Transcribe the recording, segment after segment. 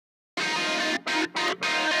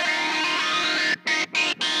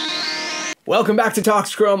Welcome back to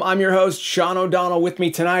Talks Chrome. I'm your host, Sean O'Donnell. With me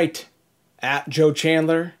tonight, at Joe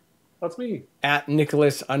Chandler. That's me. At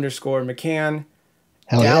Nicholas _McCann.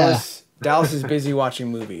 Hell Dallas. Yeah. Dallas is busy watching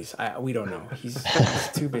movies. We don't know. He's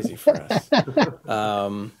too busy for us.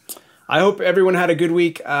 I hope everyone had a good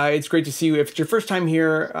week. It's great to see you. If it's your first time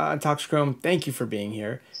here on Talks Chrome, thank you for being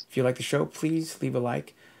here. If you like the show, please leave a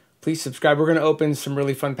like. Please subscribe. We're going to open some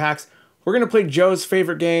really fun packs. We're going to play Joe's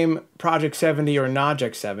favorite game, Project 70 or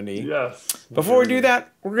NAHject 70. Yes. Before we do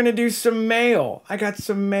that, we're going to do some mail. I got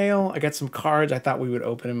some mail. I got some cards. I thought we would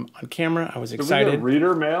open them on camera. I was excited. Did we get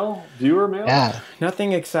reader mail? Viewer mail? Yeah.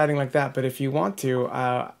 Nothing exciting like that, but if you want to,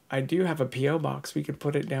 I do have a P.O. box. We could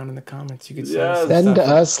put it down in the comments. You could send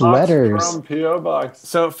us letters. From P.O. box.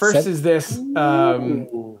 So first is this.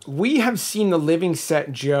 We have seen the living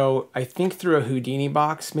set, Joe, I think through a Houdini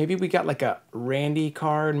box. Maybe we got like a Randy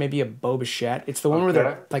card, maybe a Bo Bichette. It's the one where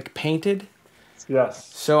they're like painted.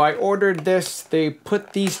 Yes. So I ordered this. They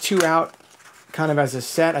put these two out kind of as a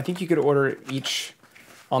set. I think you could order each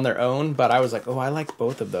on their own, but I was like, oh, I like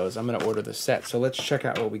both of those. I'm going to order the set. So let's check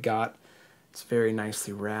out what we got. It's very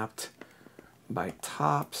nicely wrapped by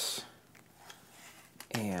Topps.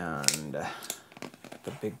 And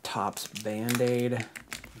the big Topps Band-Aid.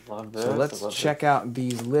 Love this. So let's check out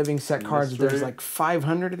these living set cards. There's like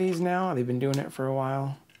 500 of these now. They've been doing it for a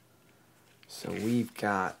while. So we've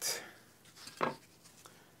got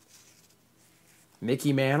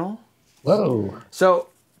Mickey Mantle. Whoa. So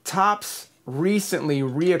Topps recently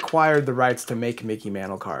reacquired the rights to make Mickey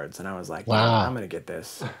Mantle cards. And I was like, wow, I'm going to get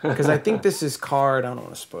this. Because I think this is card, I don't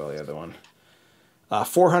want to spoil the other one,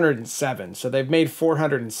 407. So they've made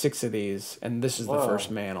 406 of these. And this is the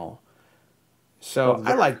first Mantle. So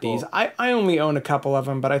I like these. I only own a couple of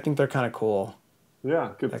them, but I think they're kind of cool. Yeah,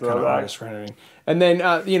 good kind of artist rendering. And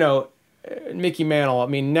then, you know, Mickey Mantle, I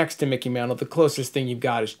mean, next to Mickey Mantle, the closest thing you've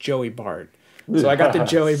got is Joey Bart. So I got the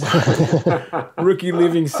Joey Bart rookie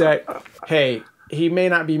living set. Hey, he may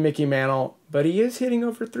not be Mickey Mantle, but he is hitting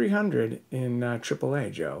over 300 in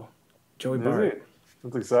AAA, Joe. Joey Bart.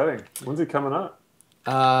 That's exciting. When's he coming up?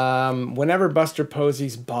 Whenever Buster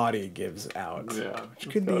Posey's body gives out, which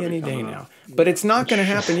could be any day now. But it's not going to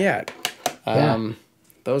happen yet.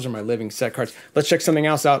 Those are my living set cards. Let's check something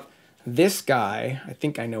else out. This guy, I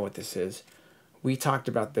think I know what this is. We talked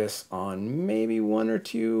about this on maybe 1 or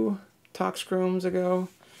 2 Talks Chromes ago.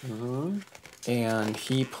 And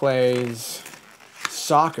he plays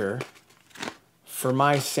soccer for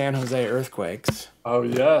my San Jose Earthquakes. Oh,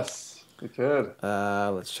 yes. He could.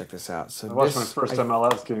 Let's check this out. So I watched my first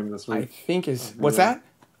MLS game this week. I think is... What's that?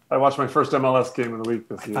 I watched my first MLS game of the week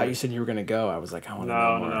this year. I thought you said you were going to go. I was like, I want to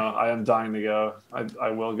know more. No. I am dying to go. I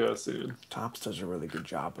will go soon. Topps does a really good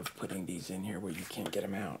job of putting these in here where you can't get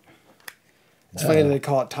them out. It's funny that they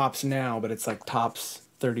call it Topps now, but it's like Topps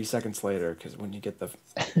 30 seconds later because when you get the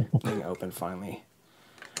thing open finally.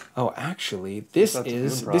 Oh, actually, this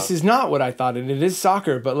is not what I thought it is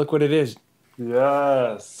soccer, but look what it is.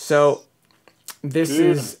 Yes. So this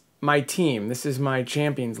is my team. This is my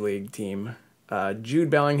Champions League team. Jude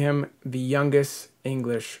Bellingham, the youngest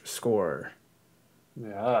English scorer.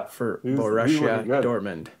 Yeah. For Borussia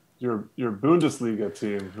Dortmund. Your Bundesliga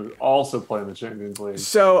team who also play in the Champions League.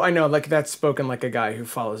 So I know, like that's spoken like a guy who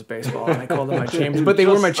follows baseball, and I call them my champions, but they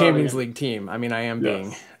were my Champions League team. I mean, I am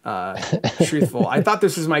being truthful. I thought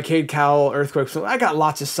this was my Cade Cowell Earthquakes. So I got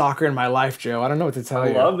lots of soccer in my life, Joe. I don't know what to tell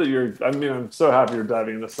you. I love that you're. I mean, I'm so happy you're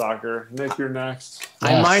diving into soccer. Nick, you're next.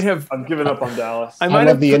 Yes. I might have. I've given up on Dallas. I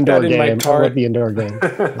love the indoor game. I love the indoor game.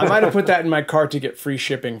 I might have put that in my cart to get free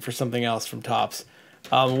shipping for something else from Topps.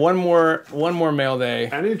 One more mail day.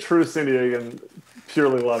 Any true San Diegan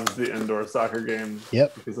purely loves the indoor soccer game.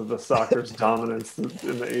 Yep. Because of the soccer's dominance in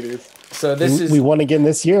the 80s. So we won again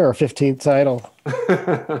this year, our 15th title.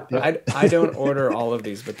 I don't order all of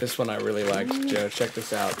these, but this one I really liked. Joe, check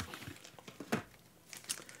this out.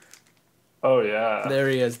 Oh yeah. There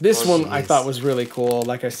he is. This one I thought was really cool.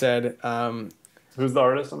 Like I said, who's the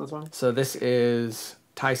artist on this one? So this is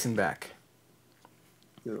Tyson Beck.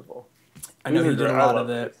 Beautiful. I know he did a lot of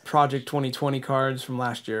the Project 2020 cards from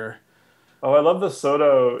last year. Oh, I love the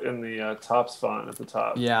Soto in the Topps font at the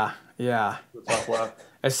top. Yeah. The top left.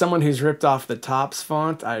 As someone who's ripped off the Topps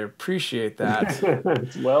font, I appreciate that.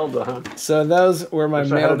 Well done. So those were my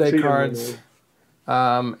mail day cards.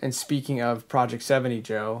 And speaking of Project 70,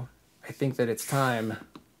 Joe, I think that it's time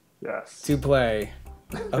to play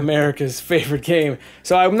America's favorite game.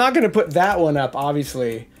 So I'm not going to put that one up,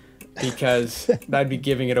 obviously, because that'd be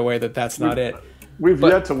giving it away that that's not it. We've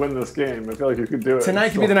yet to win this game. I feel like you could do it.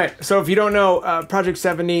 Tonight could be the night. So if you don't know, Project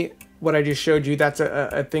 70, what I just showed you, that's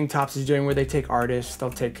a thing Topps is doing where they take artists, they'll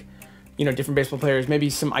take, different baseball players, maybe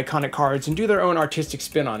some iconic cards, and do their own artistic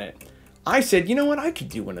spin on it. I said, you know what, I could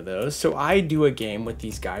do one of those. So I do a game with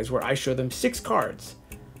these guys where I show them 6 cards.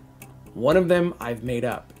 One of them I've made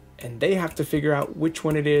up, and they have to figure out which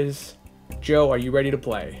one it is. Joe, are you ready to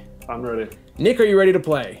play? I'm ready. Nick, are you ready to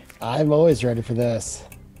play? I'm always ready for this.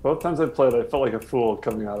 Both times I've played, I felt like a fool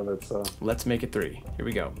coming out of it, so. Let's make it 3. Here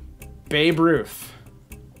we go. Babe Ruth.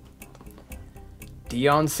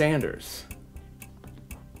 Deion Sanders.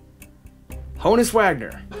 Honus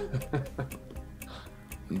Wagner.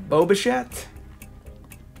 Bo Bichette.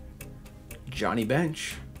 Johnny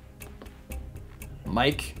Bench.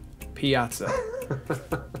 Mike Piazza.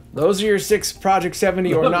 Those are your 6 Project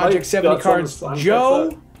 70 or NAHject 70 cards.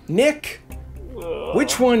 Joe, Nick,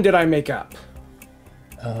 which one did I make up?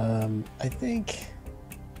 I think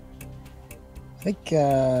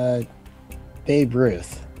Babe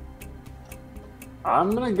Ruth.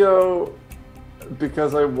 I'm going to go,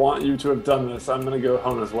 because I want you to have done this, I'm going to go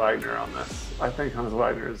Honus Wagner on this. I think Honus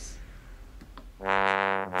Wagner is...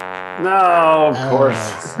 No, of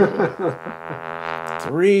course.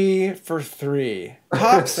 3 for 3.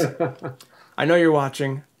 Pops, I know you're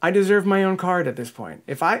watching. I deserve my own card at this point.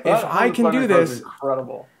 If I can do this,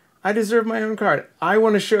 incredible. I deserve my own card. I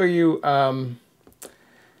want to show you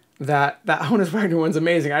that Honus Wagner one's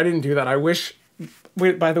amazing. I didn't do that. I wish.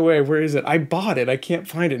 Wait, by the way, where is it? I bought it. I can't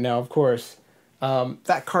find it now. Of course,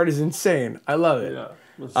 that card is insane. I love it. Yeah.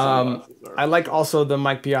 I like also the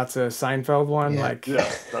Mike Piazza Seinfeld one. Yeah.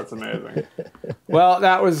 Yeah, that's amazing. Well,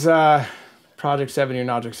 that was Project 70 or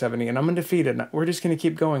NAHject 70, and I'm undefeated. We're just gonna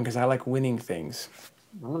keep going because I like winning things.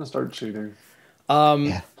 I'm going to start cheating.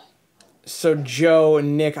 So Joe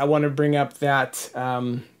and Nick, I want to bring up that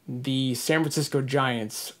the San Francisco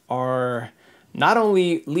Giants are not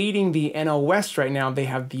only leading the NL West right now, they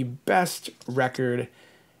have the best record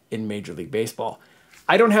in Major League Baseball.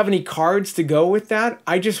 I don't have any cards to go with that.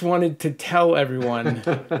 I just wanted to tell everyone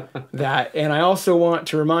that. And I also want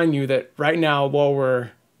to remind you that right now, while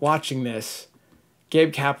we're watching this,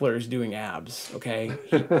 Gabe Kapler is doing abs, okay?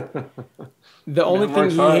 The only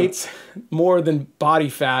thing he hates more than body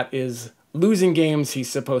fat is losing games he's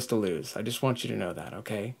supposed to lose. I just want you to know that,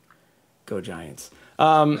 okay? Go Giants.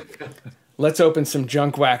 Let's open some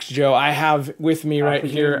junk wax, Joe. I have with me right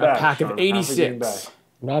here a pack of 86.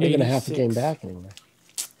 Not even a half a game back anymore.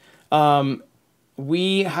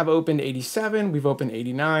 We have opened 87. We've opened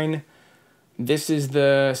 89. This is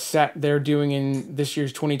the set they're doing in this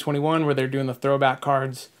year's 2021 where they're doing the throwback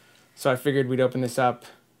cards. So I figured we'd open this up.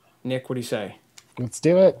 Nick, what do you say? Let's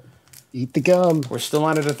do it. Eat the gum. We're still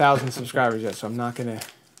not at 1,000 subscribers yet, so I'm not going to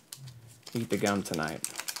eat the gum tonight.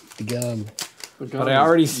 The gum. But I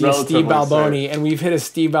already see a Steve Balboni, and we've hit a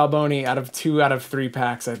Steve Balboni out of 2 out of 3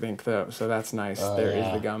 packs, I think, though. So that's nice. There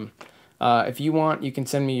is the gum. If you want, you can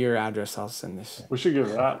send me your address. I'll send this. We should give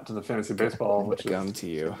that to the Fantasy Baseball, which gum is to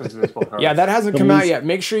you. Yeah, that hasn't come out yet.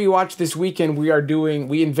 Make sure you watch this weekend.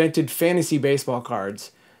 We invented fantasy baseball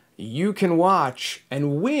cards. You can watch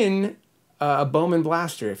and win a Bowman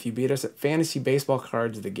Blaster if you beat us at Fantasy Baseball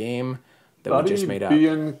Cards, the game that we just made up.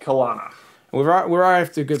 Kalana. We're already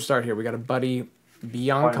off to a good start here. We got a buddy,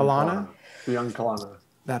 Biancalana. Biancalana.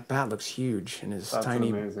 That bat looks huge in his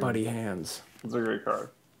tiny buddy hands. It's a great card.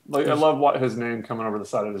 Like I love his name coming over the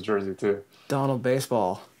side of his jersey too. Donald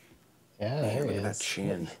Baseball. Yeah, Man, look at that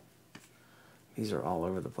chin. These are all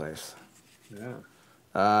over the place.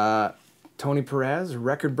 Yeah. Tony Perez,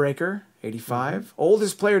 record breaker, 85.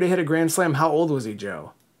 Oldest player to hit a Grand Slam. How old was he,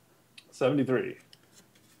 Joe? 73.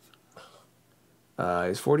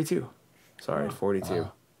 He's 42. Sorry, 42.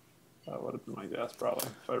 Wow. That would have been my guess, probably.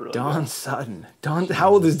 If I really Don Sutton. How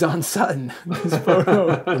old is Don Sutton? This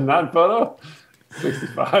photo. In that photo?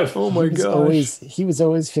 65. Oh my gosh. He was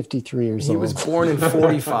always 53 years old. He was born in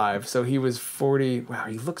 45, so he was 40. Wow,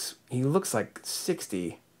 he looks like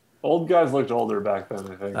 60. Old guys looked older back then,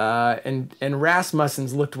 I think. And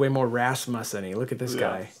Rasmussen's looked way more Rasmussen-y. Look at this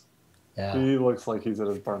guy. Yeah. He looks like he's at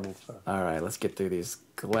his bar mitzvah. All right, let's get through these.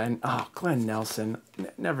 Glenn Nelson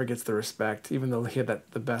never gets the respect, even though he had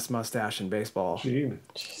the best mustache in baseball. Gene.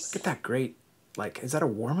 Look at that great. Like, is that a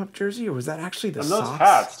warm-up jersey or was that actually the socks? Those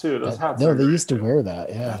hats too. Those hats. No, they used to wear that.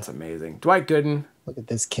 Yeah, that's amazing. Dwight Gooden. Look at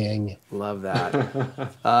this king. Love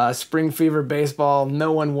that. Spring Fever baseball.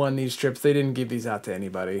 No one won these trips. They didn't give these out to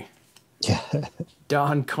anybody. Yeah.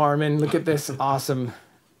 Don Carmen. Look at this awesome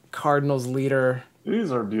Cardinals leader.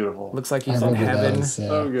 These are beautiful. Looks like he's in heaven. Those, yeah.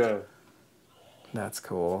 So good. That's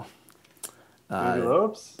cool. David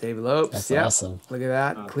Lopes. David Lopes. That's awesome. Look at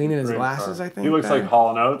that. Cleaning his glasses, I think. He looks like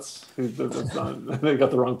Hall & Oates. They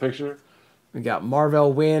got the wrong picture. We got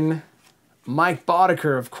Marvell Wynn. Mike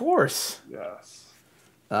Boddicker, of course. Yes.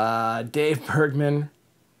 Dave Bergman,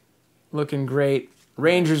 looking great.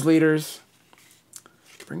 Rangers leaders.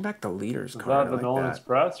 Bring back the leaders card. Is that the Nolan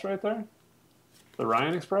Express right there? The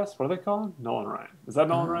Ryan Express? What are they calling? Nolan Ryan. Is that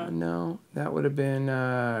Nolan Ryan? No, that would have been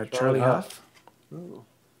Charlie Huff. Ooh.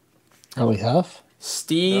 Charlie Huff?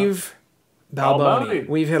 Steve Balboni.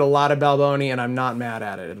 We've hit a lot of Balboni, and I'm not mad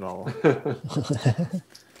at it at all.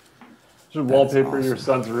 Should wallpaper your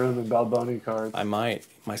son's room in Balboni cards. I might.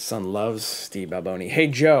 My son loves Steve Balboni. Hey,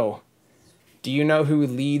 Joe, do you know who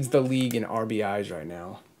leads the league in RBIs right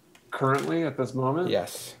now? Currently, at this moment?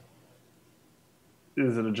 Yes.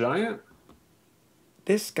 Is it a Giant?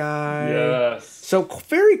 This guy. Yes. So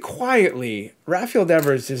very quietly, Rafael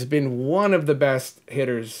Devers has been one of the best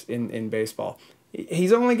hitters in baseball.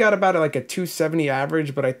 He's only got about like a 270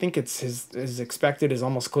 average, but I think it's his expected is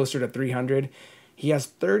almost closer to 300. He has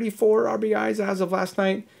 34 RBIs as of last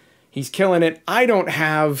night. He's killing it. I don't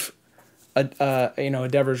have a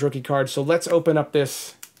Devers rookie card, so let's open up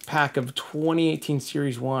this pack of 2018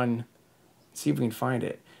 Series 1. See if we can find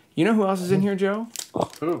it. You know who else is in here, Joe?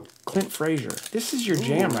 Who? Clint Frazier. This is your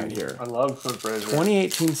jam right here. I love Clint Frazier.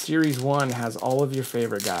 2018 Series 1 has all of your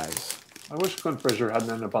favorite guys. I wish Clint Frazier hadn't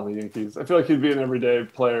ended up on the Yankees. I feel like he'd be an everyday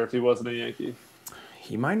player if he wasn't a Yankee.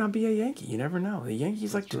 He might not be a Yankee. You never know. The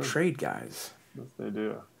Yankees like to trade guys. Yes, they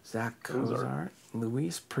do. Zach Cozart,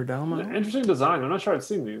 Luis Perdomo. Yeah, interesting design. I'm not sure I've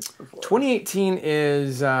seen these before. 2018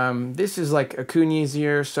 is, this is like Acuna's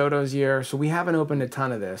year, Soto's year, so we haven't opened a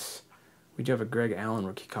ton of this. We do have a Greg Allen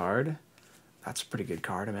rookie card. That's a pretty good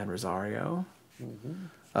card. Amed Rosario.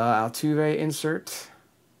 Altuve insert.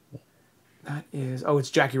 That is... Oh, it's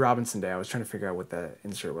Jackie Robinson Day. I was trying to figure out what that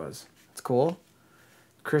insert was. That's cool.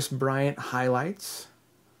 Chris Bryant highlights.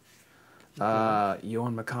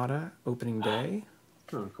 Yohan Makata opening day.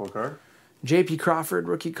 Oh, cool card. J.P. Crawford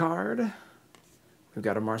rookie card. We've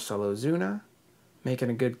got a Marcelo Zuna making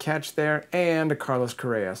a good catch there. And a Carlos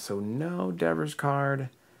Correa. So no Devers card.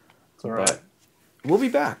 It's all right. But we'll be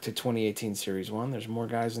back to 2018 Series 1. There's more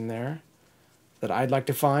guys in there that I'd like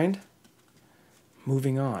to find.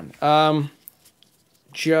 Moving on.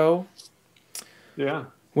 Joe. Yeah.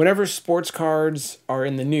 Whenever sports cards are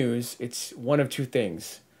in the news, it's one of two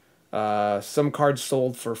things. Some cards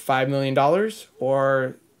sold for $5 million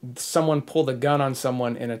or someone pulled a gun on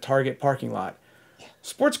someone in a Target parking lot.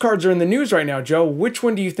 Sports cards are in the news right now, Joe. Which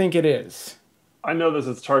one do you think it is? I know this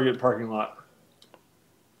is Target parking lot.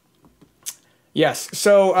 Yes.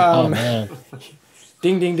 So, Oh, man.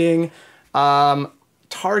 ding, ding, ding.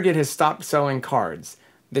 Target has stopped selling cards.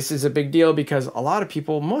 This is a big deal because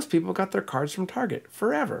most people got their cards from Target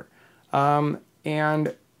forever.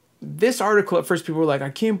 And this article, at first people were like, I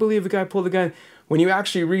can't believe the guy pulled a gun. When you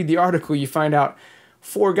actually read the article, you find out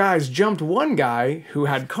 4 guys jumped one guy who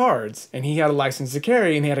had cards, and he had a license to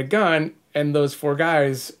carry, and he had a gun, and those 4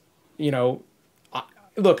 guys,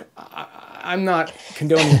 look, I'm not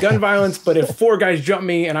condoning gun violence, but if 4 guys jumped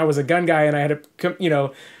me and I was a gun guy and I had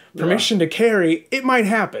permission to carry, it might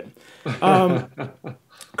happen.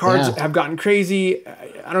 Cards have gotten crazy.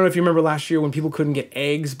 I don't know if you remember last year when people couldn't get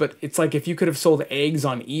eggs, but it's like if you could have sold eggs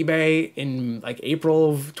on eBay in like April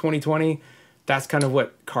of 2020, that's kind of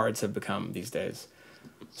what cards have become these days.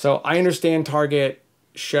 So I understand Target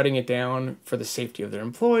shutting it down for the safety of their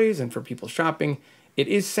employees and for people shopping. It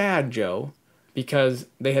is sad, Joe, because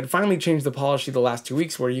they had finally changed the policy the last 2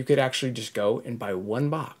 weeks where you could actually just go and buy 1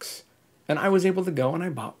 box. And I was able to go and I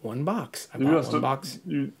bought 1 box. I bought 1 box.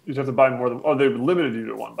 You'd have to buy more than... Oh, they limited you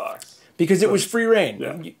to 1 box. Because it was free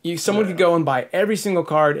reign. Yeah. Someone could go and buy every single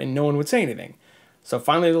card and no one would say anything. So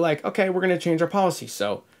finally they're like, okay, we're going to change our policy.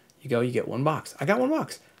 So you go, you get 1 box. I got 1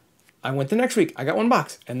 box. I went the next week. I got 1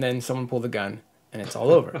 box. And then someone pulled a gun and it's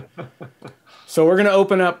all over. So we're going to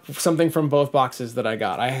open up something from both boxes that I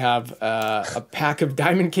got. I have a pack of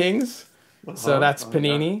Diamond Kings. So that's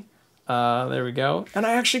Panini. There we go. And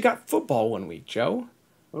I actually got football 1 week, Joe.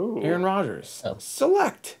 Ooh. Aaron Rodgers.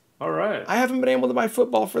 Select. All right. I haven't been able to buy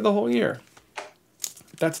football for the whole year.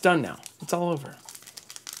 That's done now. It's all over.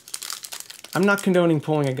 I'm not condoning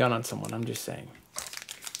pulling a gun on someone. I'm just saying.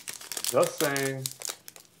 Just saying.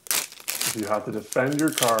 If you have to defend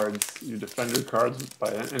your cards, you defend your cards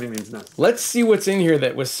by any means necessary. Let's see what's in here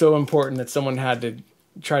that was so important that someone had to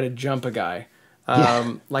try to jump a guy.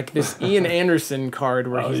 Like this Ian Anderson card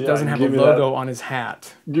where he doesn't have a logo on his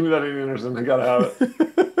hat. Give me that Ian Anderson. I gotta have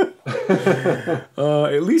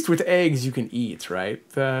it. At least with eggs you can eat, right?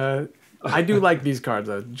 I do like these cards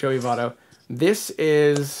though. Joey Votto. This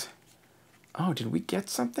is... Oh, did we get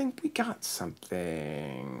something? We got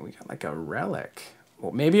something. We got like a relic.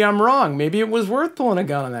 Well, maybe I'm wrong. Maybe it was worth pulling a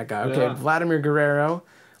gun on that guy. Okay, Vladimir Guerrero.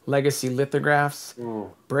 Legacy lithographs.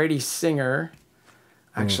 Ooh. Brady Singer.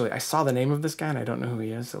 Actually, I saw the name of this guy, and I don't know who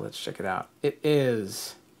he is, so let's check it out. It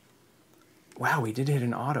is... Wow, we did hit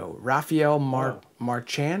an auto. Rafael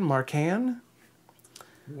Marcan?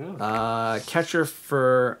 Yeah. Catcher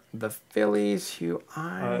for the Phillies, he's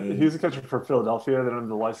a catcher for Philadelphia. They don't have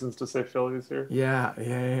the license to say Phillies here. Yeah.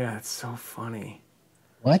 It's so funny.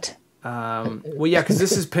 What? Well, yeah, because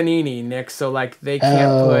this is Panini, Nick. So like they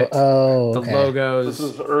can't put the logos.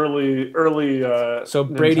 This is early. So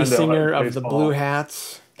Brady Nintendo Singer of the baseball. Blue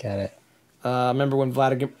Hats. Got it. Remember when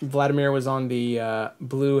Vladimir was on the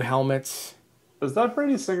blue helmets? Is that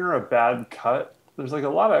Brady Singer a bad cut? There's like a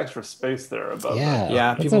lot of extra space there above.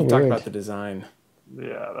 Yeah. People talk about the design.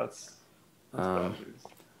 Yeah, that's bad news.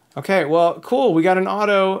 Okay, well, cool. We got an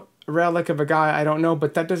auto relic of a guy I don't know,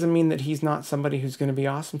 but that doesn't mean that he's not somebody who's going to be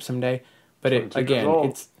awesome someday. But it's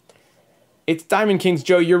Diamond Kings.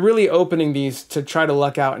 Joe, you're really opening these to try to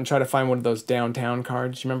luck out and try to find one of those downtown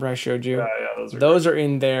cards. You remember I showed you? Yeah, those are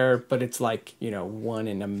in there, but it's like, 1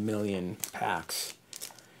 in a million packs.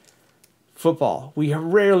 Football. We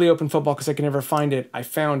rarely open football because I can never find it. I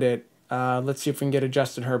found it. Let's see if we can get a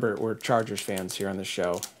Justin Herbert. We're Chargers fans here on the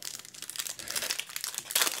show.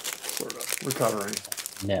 Sort of. Recovering.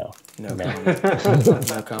 No comment.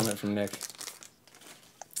 No comment from Nick.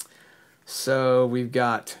 So we've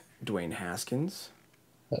got Dwayne Haskins.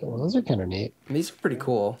 Well, those are kind of neat. And these are pretty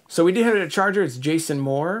cool. So we did have a Charger. It's Jason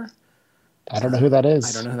Moore. I don't know who that is.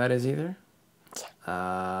 I don't know who that is either.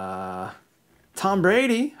 Tom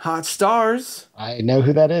Brady, Hot Stars. I know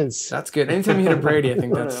who that is. That's good. Anytime you hit a Brady, I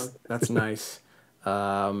think that's nice.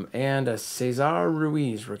 And a Cesar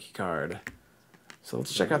Ruiz rookie card. So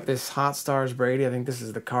let's check out this Hot Stars Brady. I think this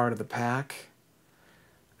is the card of the pack.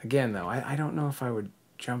 Again, though, I don't know if I would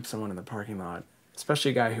jump someone in the parking lot, especially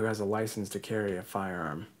a guy who has a license to carry a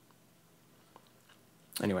firearm.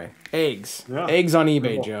 Anyway, eggs. Yeah. Eggs on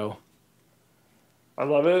eBay, cool. Joe. I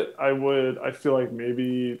love it. I feel like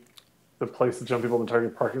maybe the place to jump people in the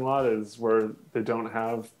Target parking lot is where they don't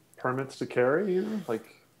have permits to carry, Like,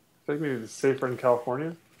 I think maybe it's safer in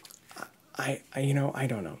California. I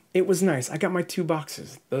don't know. It was nice. I got my 2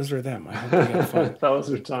 boxes. Those were them. I hope you had fun. That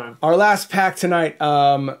was your time. Our last pack tonight,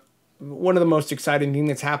 one of the most exciting things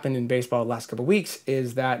that's happened in baseball the last couple of weeks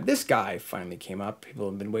is that this guy finally came up.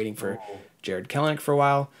 People have been waiting for Jared Kelenic for a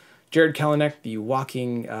while. Jared Kelenic, the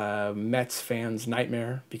walking Mets fans'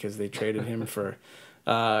 nightmare because they traded him for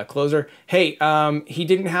closer. Hey, he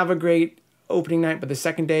didn't have a great opening night, but the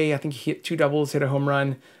second day, I think he hit 2 doubles, hit a home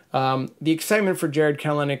run. The excitement for Jared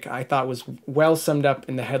Kelenic, I thought, was well summed up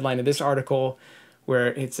in the headline of this article, where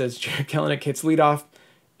it says Jared Kelenic hits leadoff,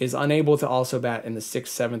 is unable to also bat in the 6th,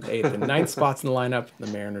 7th, 8th, and 9th spots in the lineup. The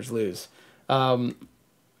Mariners lose.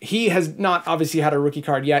 He has not obviously had a rookie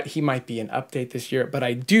card yet. He might be an update this year, but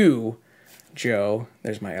I do, Joe,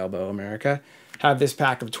 there's my elbow, America, have this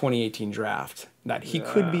pack of 2018 draft that he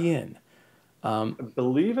could be in. I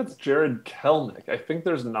believe it's Jared Kelenic. I think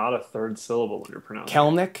there's not a third syllable when you're pronouncing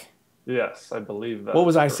Kelenic? it. Yes, I believe that. What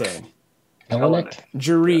was I saying? Kelenic?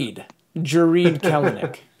 Jareed. Yeah. Jareed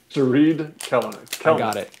Kelenic. Jareed Kelenic. I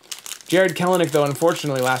got it. Jared Kelenic, though,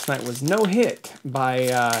 unfortunately, last night was no hit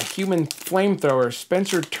by human flamethrower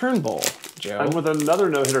Spencer Turnbull, Joe. And with another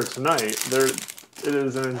no-hitter tonight, it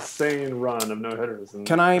is an insane run of no-hitters.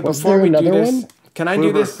 Can I, before we do this... One? Can I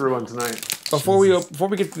do this? Through one tonight. Before we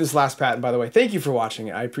get to this last patent, by the way, thank you for watching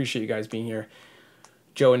it. I appreciate you guys being here,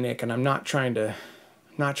 Joe and Nick, and I'm not trying to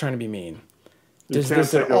be mean. Does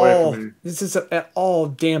this at all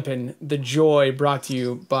dampen the joy brought to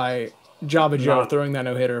you by Jabba Joe throwing that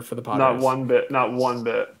no-hitter for the Padres? Not one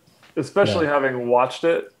bit. Especially having watched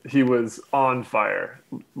it, he was on fire.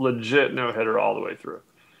 Legit no-hitter all the way through.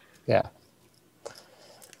 Yeah.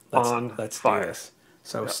 Let's fire. Do this.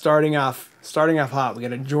 So starting off hot, we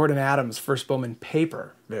got a Jordan Adams first Bowman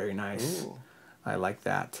paper. Very nice. Ooh. I like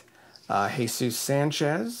that. Jesus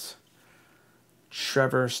Sanchez,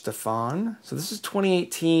 Trevor Stefan. So this is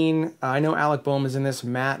 2018. I know Alec Bohm is in this.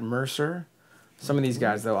 Matt Mercer. Some of these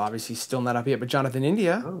guys, though, obviously still not up yet. But Jonathan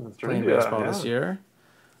India playing baseball this year.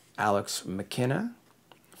 Alex McKenna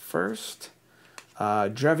first.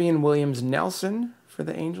 Drevian Williams Nelson for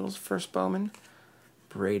the Angels, first Bowman.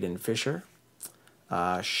 Braden Fisher.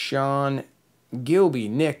 Sean Gilby.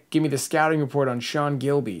 Nick, give me the scouting report on Sean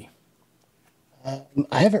Gilby.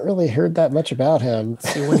 I haven't really heard that much about him.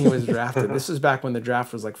 See when he was drafted. This is back when the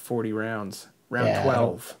draft was like 40 rounds. Round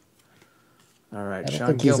 12. All right,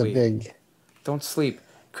 Sean Gilby. Don't sleep.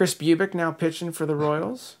 Chris Bubick now pitching for the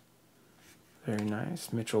Royals. Very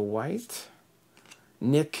nice. Mitchell White.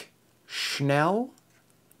 Nick Schnell.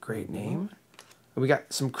 Great name. We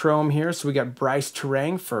got some chrome here. So we got Bryce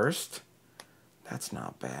Terang first. That's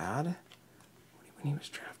not bad. What when he was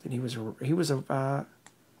drafted. He was a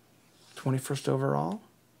 21st overall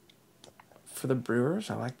for the Brewers.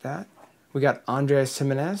 I like that. We got Andres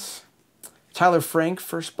Jimenez, Tyler Frank,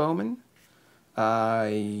 first Bowman,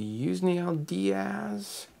 Yusniel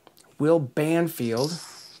Diaz, Will Banfield.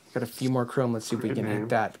 Got a few more chrome. Let's see if we can hit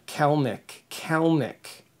that. Kelnick.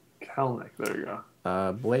 There you go.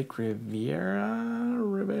 Blake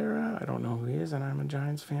Rivera. I don't know who he is, and I'm a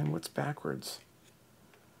Giants fan. What's backwards?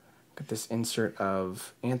 Got this insert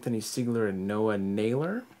of Anthony Siegler and Noah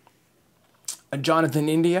Naylor. A Jonathan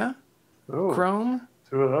India chrome.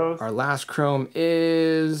 2 of those. Our last chrome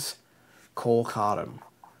is Cole Cottom.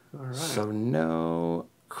 All right. So no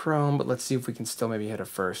chrome, but let's see if we can still maybe hit a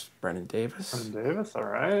first. Brendan Davis. All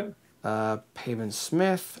right. Pavin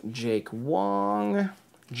Smith, Jake Wong,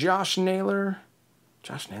 Josh Naylor.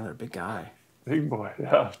 Josh Naylor, big guy. Big boy,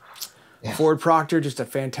 yeah. Ford Proctor, just a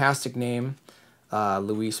fantastic name.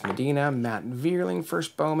 Luis Medina, Matt Vierling,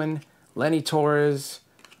 first Bowman, Lenny Torres,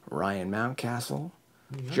 Ryan Mountcastle,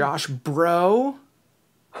 Josh Bro.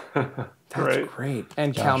 That's great.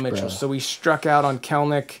 And Josh Cal Mitchell. Bro. So we struck out on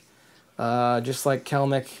Kelnick, just like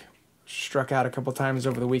Kelnick struck out a couple times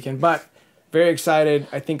over the weekend. But very excited.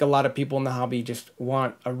 I think a lot of people in the hobby just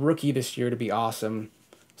want a rookie this year to be awesome.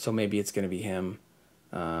 So maybe it's going to be him.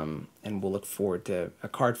 And we'll look forward to a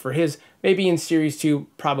card for his. Maybe in Series 2,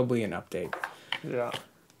 probably an update. Yeah.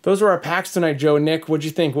 Those were our packs tonight, Joe. Nick, what'd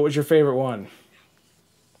you think? What was your favorite one?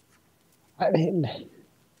 I mean,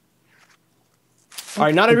 all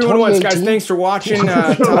right, not everyone wants, guys. Thanks for watching.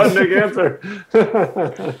 Let Nick answer.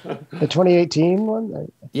 The 2018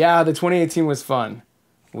 one? Yeah, the 2018 was fun.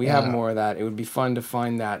 We have more of that. It would be fun to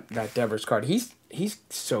find that Devers card. He's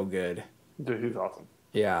so good. Dude, he's awesome.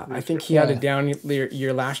 Yeah, I think he had a down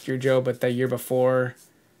year last year, Joe, but the year before,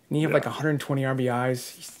 and he had like 120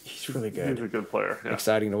 RBIs. He's really good. He's a good player. Yeah.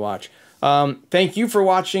 Exciting to watch. Thank you for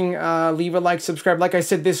watching. Leave a like, subscribe. Like I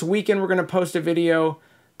said, this weekend we're going to post a video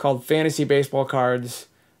called Fantasy Baseball Cards,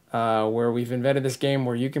 where we've invented this game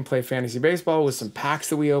where you can play fantasy baseball with some packs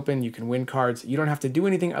that we open. You can win cards. You don't have to do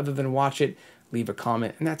anything other than watch it, leave a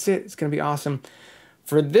comment, and that's it. It's going to be awesome.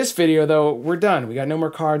 For this video, though, we're done. We got no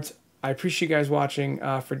more cards. I appreciate you guys watching.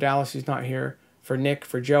 For Dallas, who's not here. For Nick,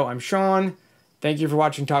 for Joe, I'm Sean. Thank you for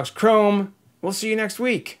watching Talks Chrome. We'll see you next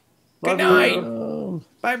week. Good night.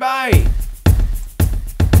 Bye-bye.